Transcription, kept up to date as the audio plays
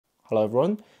Hello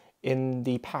everyone. In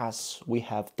the past, we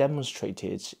have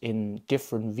demonstrated in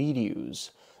different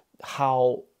videos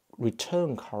how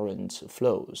return current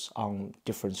flows on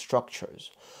different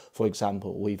structures. For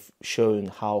example, we've shown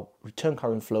how return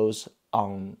current flows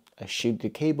on a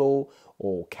shielded cable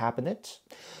or cabinet.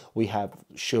 We have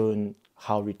shown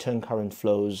how return current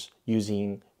flows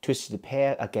using twisted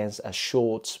pair against a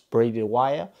short braided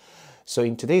wire. So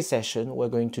in today's session, we're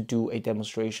going to do a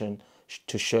demonstration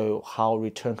to show how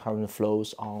return current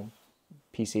flows on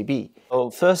PCB. So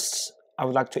first, I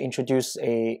would like to introduce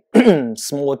a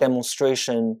small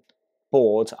demonstration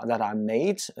board that I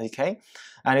made, okay?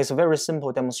 And it's a very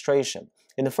simple demonstration.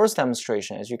 In the first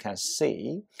demonstration, as you can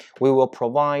see, we will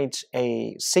provide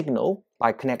a signal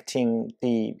by connecting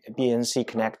the BNC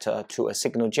connector to a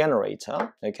signal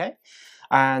generator, okay?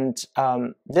 And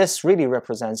this really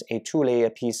represents a two-layer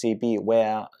PCB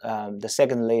where the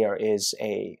second layer is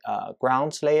a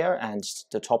ground layer and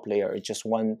the top layer is just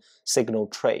one signal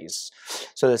trace.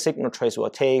 So the signal trace will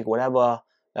take whatever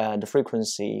the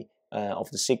frequency of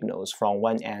the signals from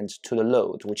one end to the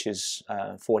load, which is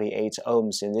 48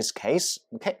 ohms in this case.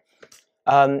 Okay.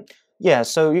 Yeah,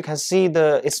 so you can see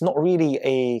it's not really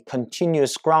a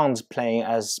continuous ground plane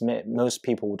as most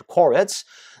people would call it.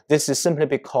 This is simply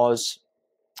because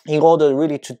in order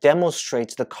really to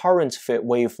demonstrate the current fit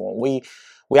waveform,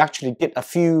 we actually did a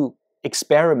few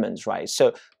experiments, right?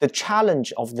 So the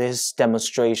challenge of this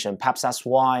demonstration, perhaps that's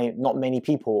why not many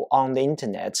people on the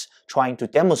internet trying to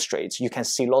demonstrate. You can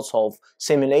see lots of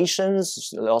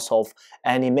simulations, lots of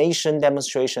animation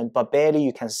demonstration, but barely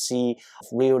you can see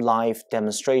real life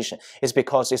demonstration. It's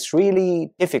because it's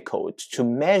really difficult to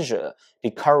measure the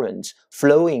current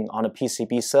flowing on a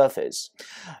PCB surface.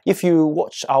 If you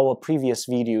watch our previous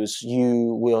videos,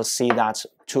 you will see that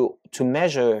to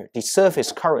measure the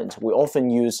surface current, we often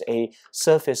use a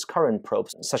surface current probe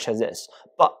such as this.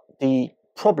 But the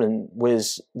problem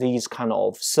with these kind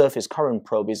of surface current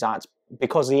probe is that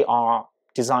because they are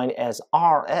designed as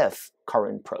RF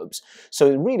current probes,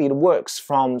 so it really works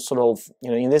from sort of,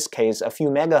 in this case, a few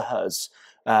megahertz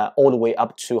all the way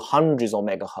up to hundreds of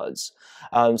megahertz.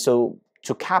 So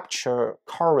to capture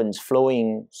current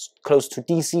flowing close to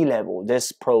DC level,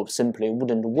 this probe simply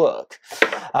wouldn't work.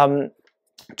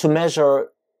 To measure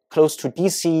close to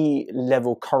DC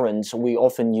level current, we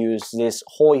often use this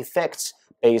Hall effect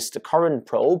based current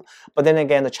probe. But then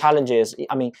again, the challenge is,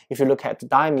 if you look at the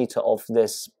diameter of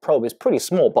this probe, it's pretty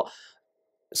small. But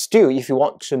still, if you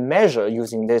want to measure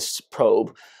using this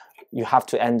probe, you have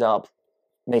to end up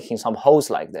making some holes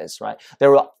like this, right?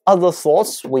 There are other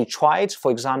thoughts we tried. For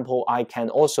example, I can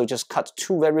also just cut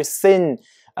two very thin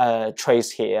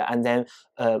trace here and then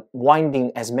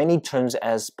winding as many turns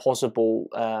as possible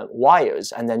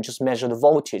wires and then just measure the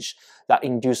voltage that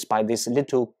induced by this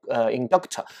little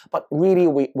inductor. But really,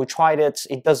 we tried it.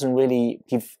 It doesn't really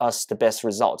give us the best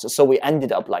results. So we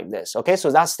ended up like this, okay?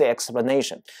 So that's the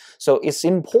explanation. So it's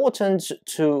important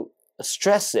to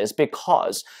stress this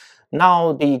because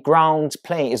now the ground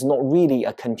plane is not really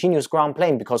a continuous ground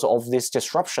plane because of these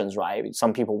disruptions, right?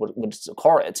 Some people would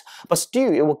call it. But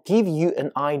still, it will give you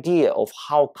an idea of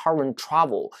how current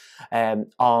travel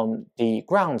on the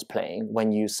ground plane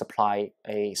when you supply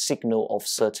a signal of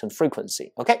certain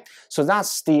frequency, okay? So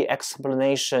that's the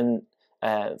explanation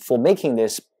for making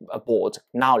this board.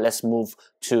 Now let's move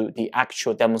to the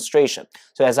actual demonstration.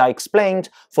 So as I explained,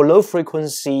 for low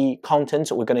frequency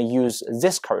content, we're going to use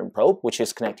this current probe, which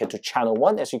is connected to channel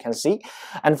 1, as you can see.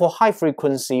 And for high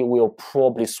frequency, we'll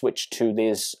probably switch to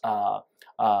this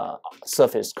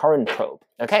surface current probe.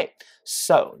 Okay,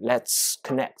 so let's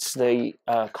connect the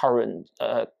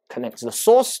connect the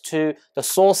source to the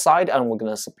source side, and we're going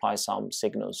to supply some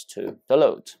signals to the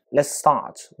load. Let's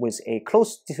start with a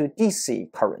close to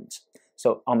DC current.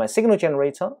 So on my signal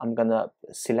generator, I'm going to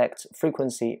select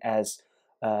frequency as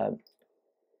 5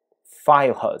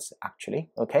 Hertz actually,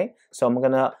 okay? So I'm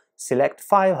going to select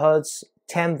 5 Hertz,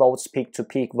 10 volts peak to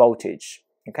peak voltage.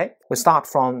 Okay, we start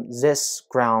from this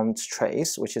ground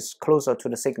trace, which is closer to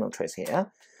the signal trace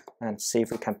here, and see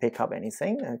if we can pick up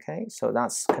anything. Okay, so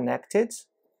that's connected.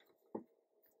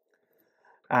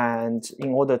 And in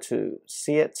order to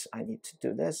see it, I need to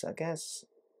do this, I guess.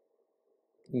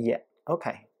 Yeah,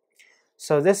 okay.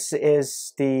 So this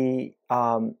is the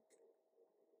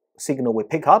signal we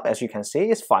pick up. As you can see,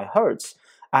 it's 5 Hertz.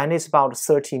 And it's about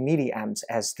 30 milliamps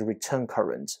as the return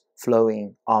current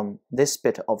flowing on this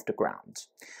bit of the ground.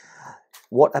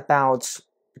 What about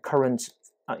the current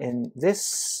in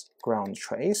this ground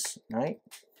trace, right?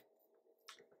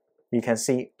 You can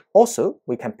see also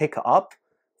we can pick up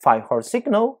 5 Hertz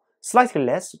signal slightly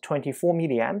less, 24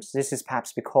 milliamps. This is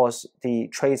perhaps because the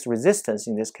trace resistance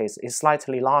in this case is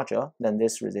slightly larger than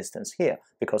this resistance here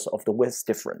because of the width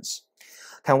difference.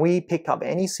 Can we pick up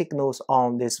any signals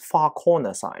on this far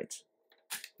corner side?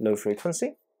 Low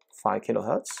frequency, 5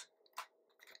 kilohertz.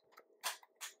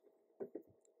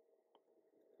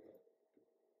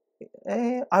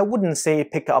 I wouldn't say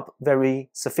pick up very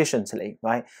sufficiently,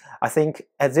 right? I think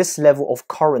at this level of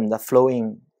current that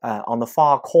flowing on the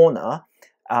far corner,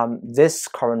 this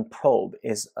current probe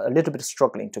is a little bit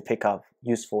struggling to pick up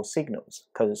useful signals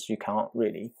because you can't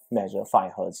really measure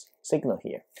 5 Hz signal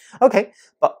here. Okay,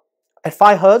 but at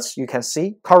 5 Hz, you can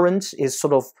see current is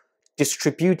sort of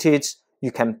distributed.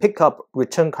 You can pick up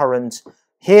return current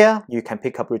here, you can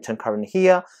pick up return current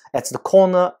here. At the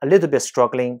corner, a little bit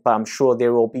struggling, but I'm sure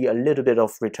there will be a little bit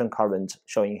of return current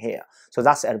showing here. So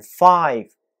that's at 5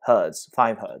 Hz,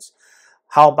 5 Hz.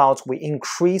 How about we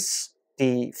increase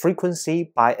the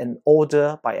frequency by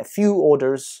a few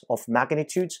orders of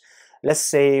magnitude? Let's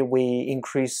say we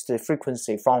increase the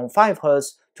frequency from 5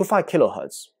 Hz to 5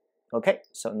 kilohertz. Okay,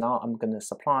 so now I'm going to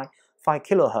supply 5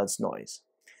 kilohertz noise.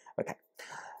 Okay.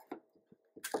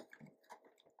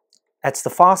 At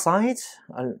the far side,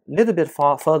 a little bit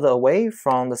further away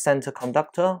from the center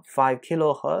conductor, 5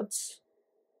 kilohertz.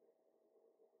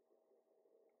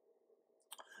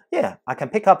 Yeah, I can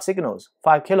pick up signals,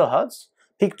 5 kilohertz.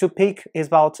 Peak to peak is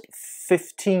about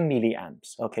 15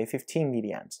 milliamps. Okay, 15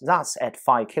 milliamps. That's at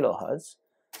 5 kilohertz.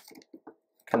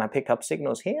 Can I pick up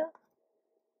signals here?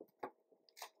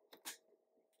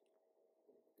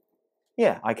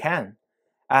 Yeah, I can.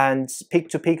 And peak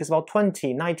to peak is about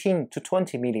 19 to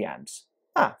 20 milliamps.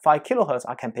 5 kilohertz,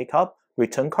 I can pick up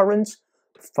return currents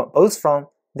both from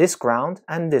this ground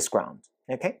and this ground.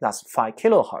 Okay, that's 5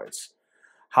 kilohertz.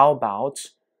 How about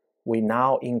we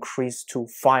now increase to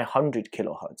 500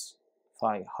 kilohertz?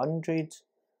 500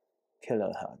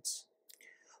 kilohertz.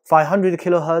 500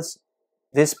 kilohertz,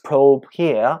 this probe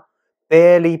here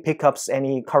barely picks up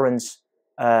any currents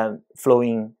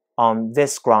flowing on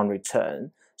this ground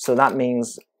return. So that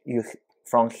means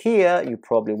from here, you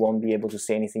probably won't be able to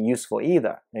see anything useful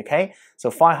either, okay? So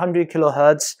 500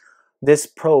 kilohertz, this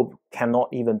probe cannot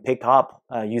even pick up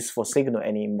a useful signal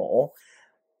anymore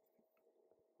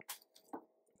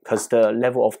because the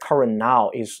level of current now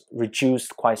is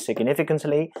reduced quite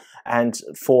significantly. And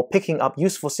for picking up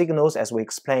useful signals, as we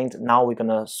explained, now we're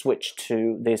gonna switch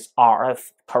to this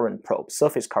RF current probe,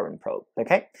 surface current probe,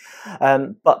 okay?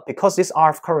 But because this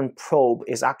RF current probe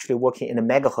is actually working in a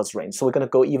megahertz range, so we're gonna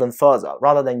go even further.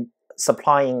 Rather than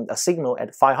supplying a signal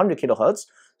at 500 kilohertz,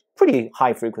 pretty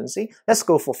high frequency, let's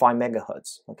go for 5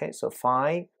 megahertz, okay? So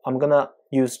 5, I'm gonna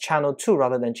use channel 2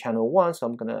 rather than channel 1, so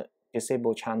I'm gonna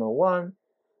disable channel 1,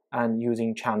 and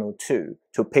using channel 2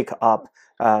 to pick up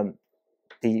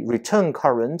the return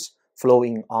current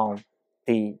flowing on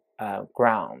the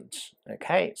ground.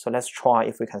 Okay, so let's try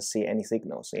if we can see any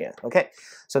signals here. Okay,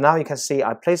 so now you can see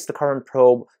I placed the current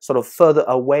probe sort of further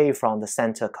away from the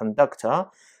center conductor.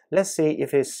 Let's see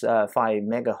if it's 5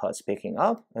 megahertz picking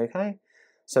up. Okay,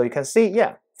 so you can see,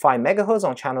 yeah, 5 megahertz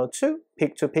on channel 2,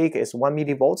 peak to peak is 1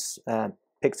 millivolts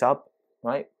picked up,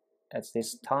 right, at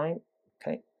this time.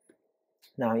 Okay.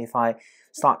 Now, if I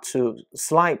start to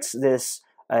slide this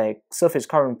surface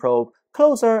current probe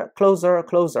closer, closer,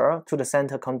 closer to the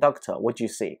center conductor, what do you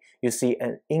see? You see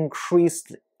an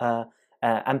increased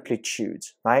amplitude,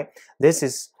 right? This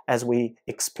is, as we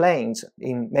explained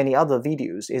in many other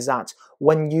videos, is that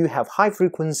when you have high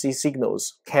frequency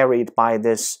signals carried by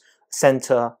this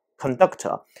center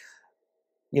conductor,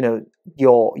 you know,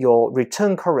 your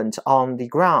return current on the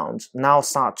ground now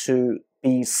start to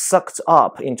be sucked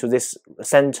up into this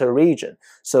center region.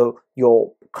 So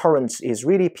your current is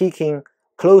really peaking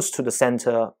close to the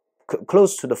center,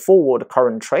 close to the forward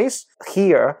current trace.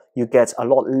 Here, you get a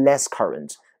lot less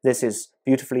current. This is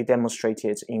beautifully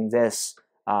demonstrated in this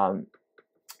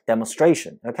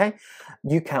demonstration, okay?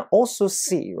 You can also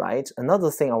see, right, another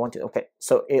thing I wanted, okay,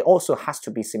 so it also has to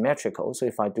be symmetrical. So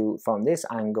if I do from this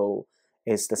angle,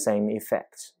 it's the same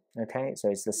effect. Okay, so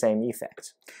it's the same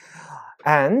effect.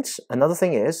 And another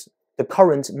thing is the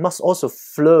current must also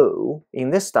flow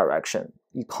in this direction.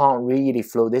 You can't really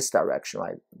flow this direction,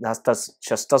 right? That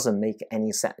just doesn't make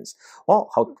any sense. Well,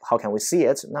 how can we see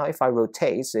it? Now, if I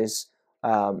rotate this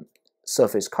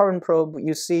surface current probe,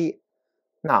 you see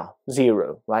now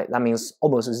 0, right? That means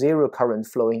almost 0 current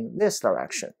flowing this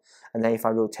direction. And then if I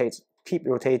rotate, keep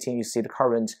rotating, you see the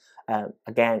current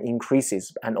again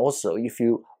increases. And also, if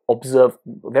you observe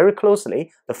very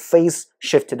closely, the phase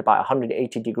shifted by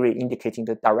 180 degrees, indicating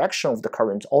the direction of the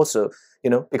current also,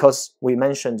 because we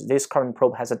mentioned this current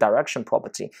probe has a direction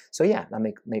property. So yeah,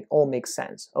 that all makes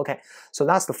sense. Okay, so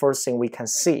that's the first thing we can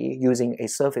see using a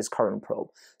surface current probe.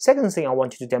 Second thing I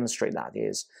want you to demonstrate that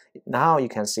is, now you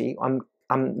can see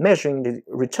I'm measuring the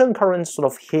return current sort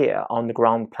of here on the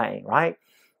ground plane, right?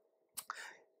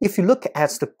 If you look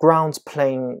at the ground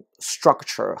plane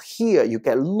structure, here you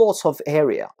get lots of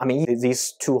area. I mean,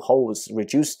 these two holes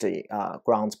reduce the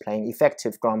ground plane,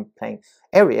 effective ground plane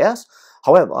areas.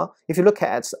 However, if you look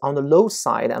at on the load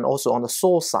side and also on the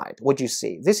source side, what do you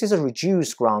see? This is a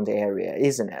reduced ground area,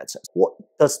 isn't it? What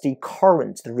does the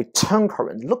current, the return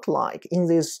current, look like in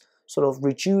this sort of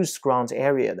reduced ground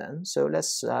area then? So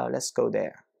let's go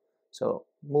there. So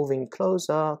moving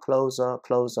closer, closer,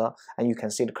 closer, and you can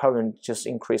see the current just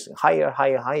increasing higher,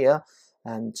 higher, higher.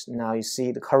 And now you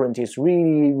see the current is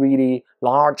really, really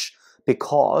large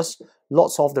because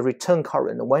lots of the return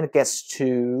current, when it gets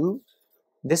to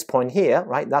this point here,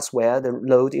 right, that's where the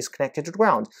load is connected to the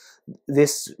ground.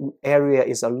 This area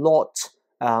is a lot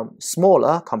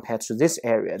smaller compared to this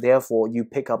area. Therefore, you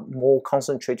pick up more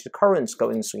concentrated currents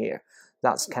going through here.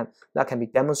 That can be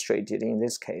demonstrated in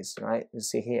this case, right? You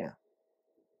see here.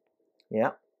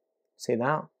 Yeah, see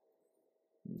that?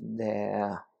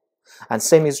 There. And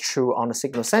same is true on the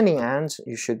signal sending end.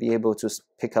 You should be able to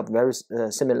pick up very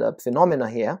similar phenomena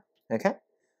here. Okay,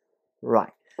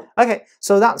 right. Okay,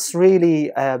 so that's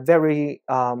really a very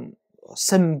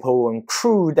simple and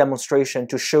crude demonstration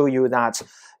to show you that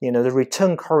the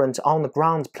return current on the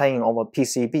ground plane of a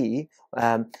PCB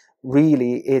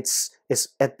really it's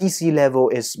at DC level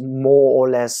is more or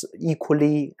less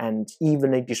equally and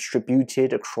evenly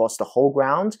distributed across the whole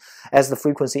ground. As the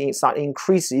frequency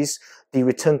increases, the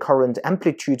return current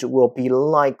amplitude will be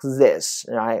like this,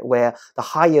 right? Where the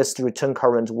highest return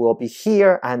current will be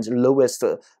here and lowest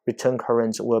return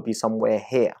current will be somewhere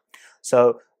here.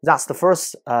 So that's the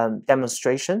first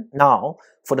demonstration. Now,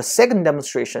 for the second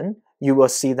demonstration, you will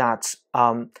see that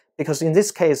because in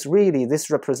this case, really,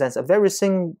 this represents a very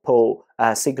simple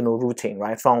signal routing,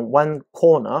 right, from one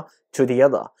corner to the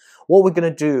other. What we're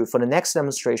going to do for the next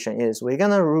demonstration is we're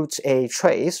going to route a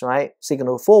trace, right,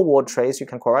 signal forward trace, you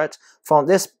can call it, from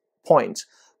this point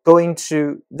going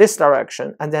to this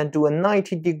direction, and then do a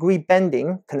 90-degree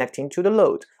bending connecting to the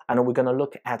load. And we're going to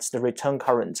look at the return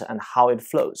current and how it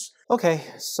flows. Okay,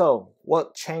 so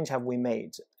what change have we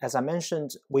made? As I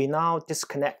mentioned, we now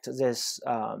disconnect this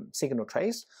signal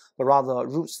trace, but rather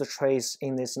route the trace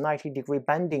in this 90-degree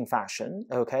bending fashion,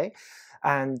 okay?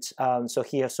 And so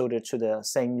here soldered to the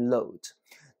same load.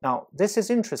 Now, this is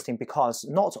interesting because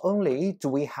not only do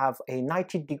we have a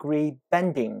 90-degree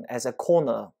bending as a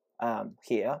corner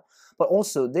here, but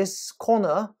also this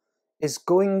corner is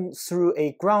going through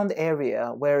a ground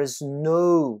area where there is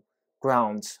no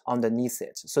ground underneath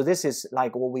it. So this is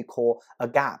like what we call a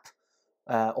gap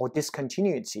or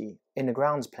discontinuity in the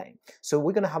ground plane. So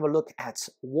we're going to have a look at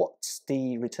what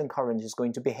the return current is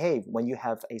going to behave when you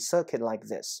have a circuit like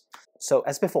this. So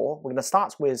as before, we're going to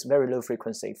start with very low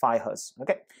frequency, 5 Hertz.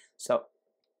 Okay, so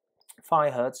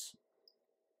 5 Hertz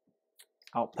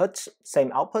output,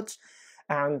 same output,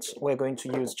 and we're going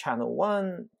to use channel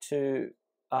 1 to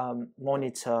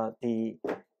monitor the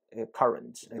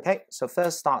current. Okay, so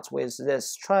first start with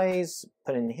this trace,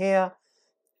 put in here,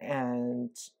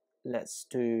 and let's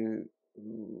do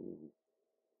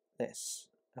this.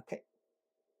 Okay,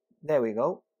 there we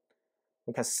go.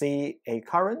 We can see a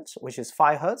current which is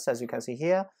 5 Hertz, as you can see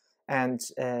here, and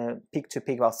peak to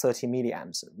peak about 30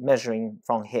 milliamps, measuring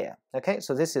from here. Okay,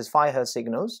 so this is 5 Hertz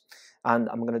signals, and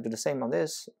I'm going to do the same on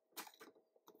this.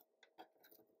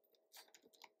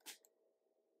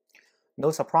 No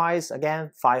surprise,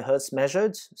 again, 5 Hertz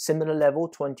measured, similar level,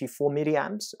 24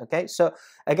 milliamps. Okay, so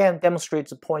again, demonstrates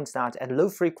the point that at low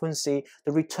frequency,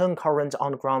 the return current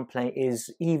on the ground plane is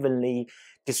evenly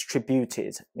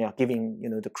distributed, giving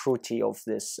the cruelty of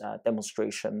this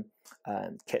demonstration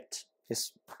kit.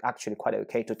 It's actually quite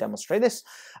okay to demonstrate this.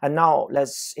 And now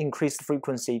let's increase the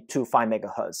frequency to 5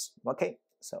 megahertz. Okay,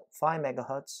 so 5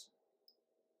 megahertz.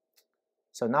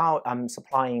 So now I'm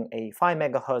supplying a 5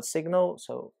 megahertz signal.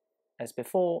 So as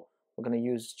before, we're going to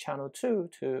use channel 2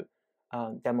 to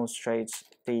demonstrate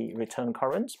the return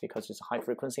current because it's a high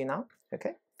frequency now.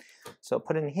 Okay, so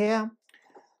put in here.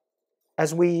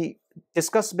 As we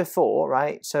discussed before,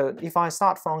 right? So if I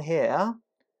start from here,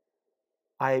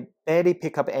 I barely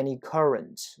pick up any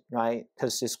current, right?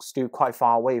 Because it's still quite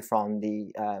far away from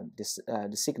the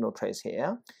signal trace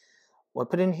here. We'll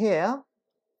put in here.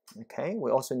 Okay, we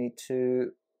also need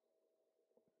to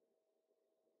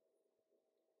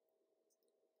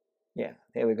Yeah,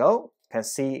 there we go. You can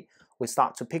see we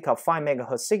start to pick up 5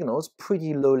 megahertz signals,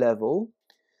 pretty low level.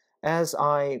 As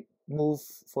I move,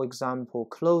 for example,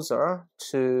 closer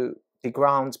to the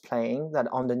ground plane that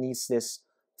underneath this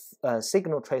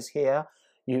signal trace here,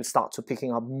 you start to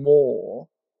picking up more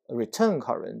return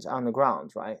current on the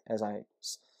ground, right? As I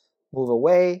move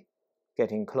away,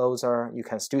 getting closer, you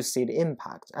can still see the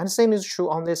impact. And the same is true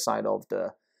on this side of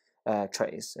the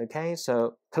trace, okay?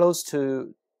 So close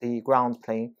to the ground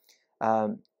plane,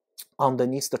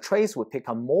 underneath the trace, we pick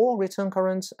up more return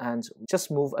current, and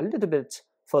just move a little bit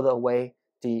further away,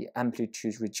 the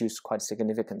amplitude reduced quite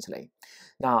significantly.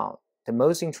 Now, the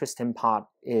most interesting part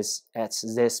is at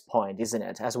this point, isn't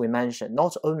it? As we mentioned,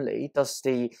 not only does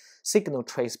the signal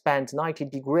trace bend 90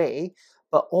 degrees,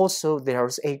 but also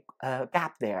there's a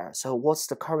gap there. So what's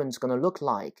the current going to look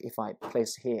like if I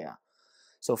place here?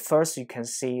 So first you can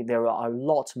see there are a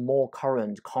lot more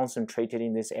current concentrated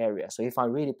in this area. So if I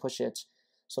really push it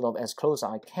sort of as close as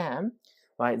I can,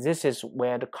 right, this is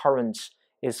where the current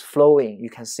is flowing. You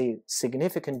can see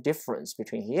significant difference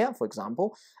between here, for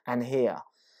example, and here.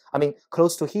 I mean,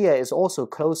 close to here is also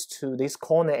close to this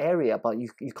corner area, but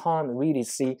you can't really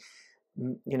see,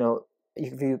 you know,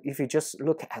 if you just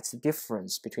look at the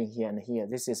difference between here and here,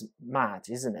 this is mad,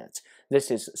 isn't it?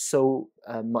 This is so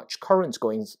much current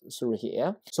going through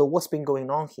here. So what's been going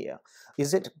on here?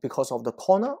 Is it because of the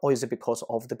corner, or is it because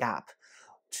of the gap?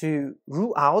 To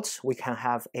rule out, we can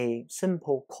have a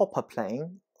simple copper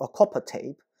plane or copper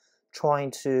tape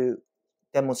trying to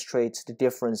demonstrate the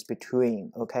difference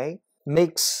between, okay?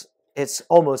 It's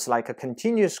almost like a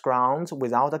continuous ground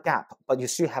without a gap, but you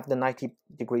still have the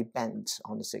 90-degree bend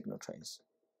on the signal trace,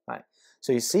 right?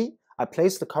 So you see, I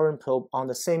place the current probe on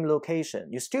the same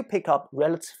location. You still pick up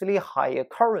relatively higher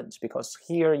current because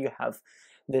here you have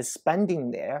this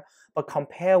bending there, but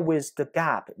compare with the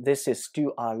gap, this is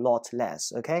still a lot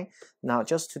less, okay? Now,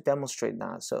 just to demonstrate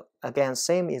that, so again,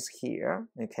 same is here,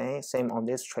 okay? Same on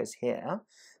this trace here.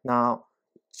 Now,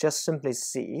 just simply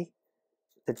see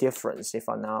the difference if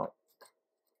I now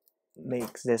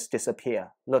make this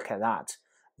disappear. Look at that.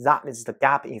 That is the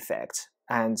gap effect,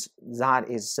 and that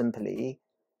is simply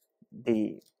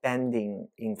the bending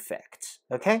effect,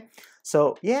 okay?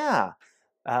 So yeah,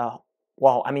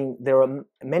 well, I mean, there are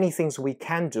many things we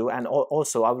can do, and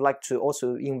also I would like to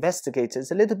also investigate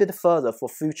this a little bit further for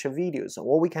future videos.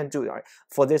 What we can do, right,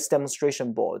 for this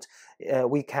demonstration board,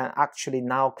 we can actually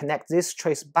now connect this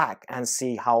trace back and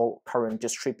see how current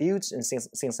distributes and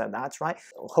things like that, right?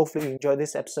 Hopefully you enjoy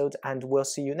this episode, and we'll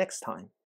see you next time.